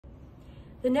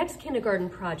The next kindergarten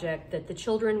project that the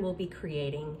children will be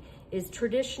creating is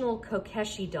traditional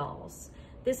Kokeshi dolls.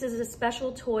 This is a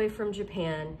special toy from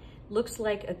Japan. Looks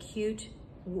like a cute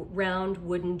round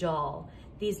wooden doll.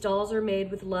 These dolls are made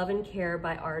with love and care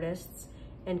by artists,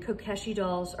 and Kokeshi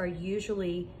dolls are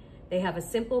usually, they have a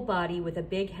simple body with a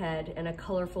big head and a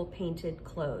colorful painted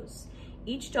clothes.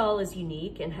 Each doll is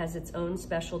unique and has its own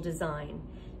special design.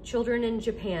 Children in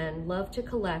Japan love to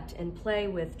collect and play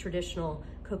with traditional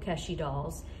Kokeshi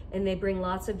dolls, and they bring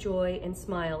lots of joy and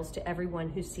smiles to everyone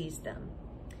who sees them.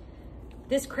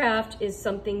 This craft is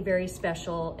something very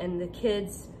special, and the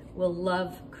kids will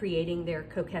love creating their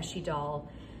Kokeshi doll.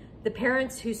 The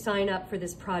parents who sign up for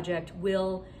this project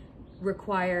will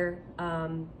require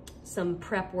some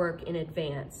prep work in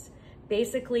advance.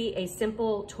 Basically, a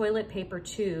simple toilet paper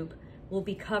tube will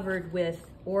be covered with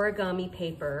origami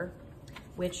paper,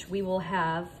 which we will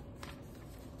have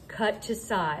cut to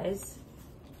size,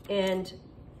 and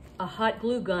a hot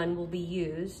glue gun will be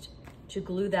used to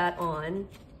glue that on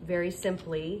very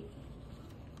simply,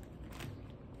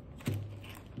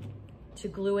 to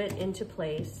glue it into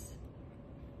place.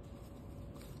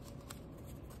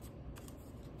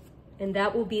 And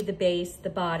that will be the base, the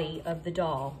body of the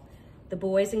doll. The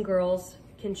boys and girls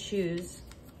can choose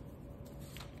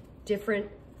different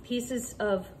pieces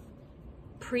of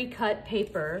pre-cut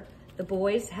paper. The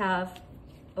boys have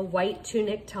a white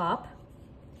tunic top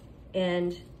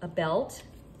and a belt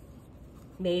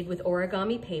made with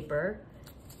origami paper,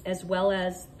 as well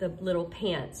as the little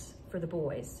pants for the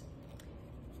boys.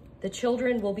 The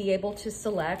children will be able to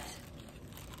select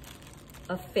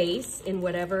a face in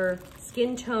whatever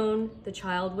skin tone the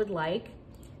child would like.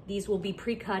 These will be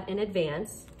pre-cut in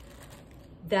advance.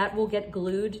 That will get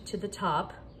glued to the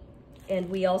top. And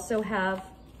we also have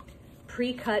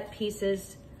pre-cut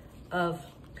pieces of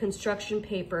construction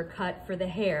paper cut for the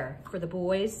hair for the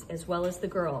boys as well as the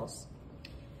girls.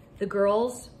 The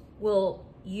girls will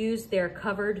use their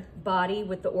covered body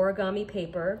with the origami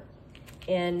paper,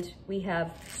 and we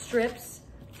have strips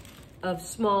of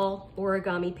small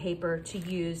origami paper to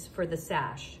use for the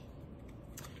sash.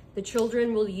 The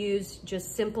children will use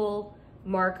just simple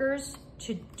markers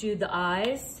to do the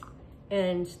eyes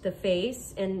and the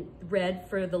face, and red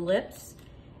for the lips.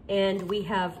 And we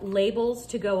have labels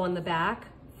to go on the back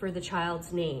for the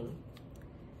child's name.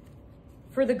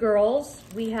 For the girls,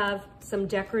 we have some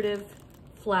decorative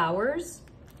flowers.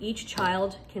 Each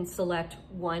child can select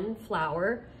one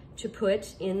flower to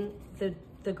put in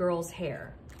the girl's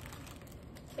hair.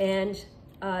 And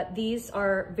these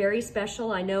are very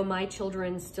special. I know my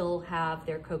children still have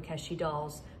their Kokeshi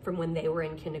dolls from when they were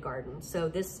in kindergarten. So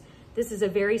this is a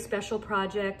very special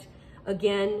project.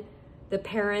 Again, the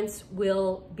parents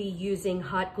will be using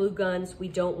hot glue guns. We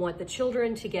don't want the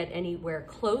children to get anywhere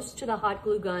close to the hot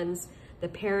glue guns. The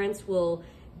parents will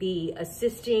be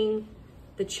assisting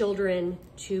the children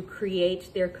to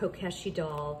create their Kokeshi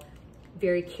doll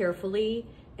very carefully,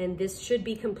 and this should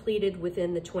be completed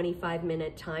within the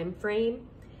 25-minute time frame.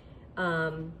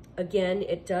 Again,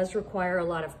 it does require a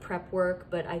lot of prep work,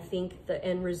 but I think the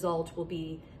end result will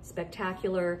be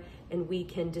spectacular, and we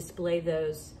can display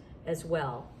those as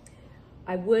well.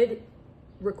 I would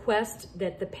request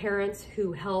that the parents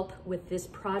who help with this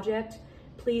project,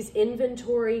 please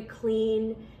inventory,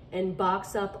 clean, and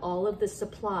box up all of the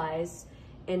supplies,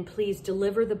 and please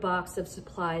deliver the box of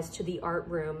supplies to the art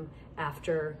room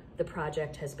after the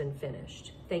project has been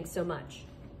finished. Thanks so much.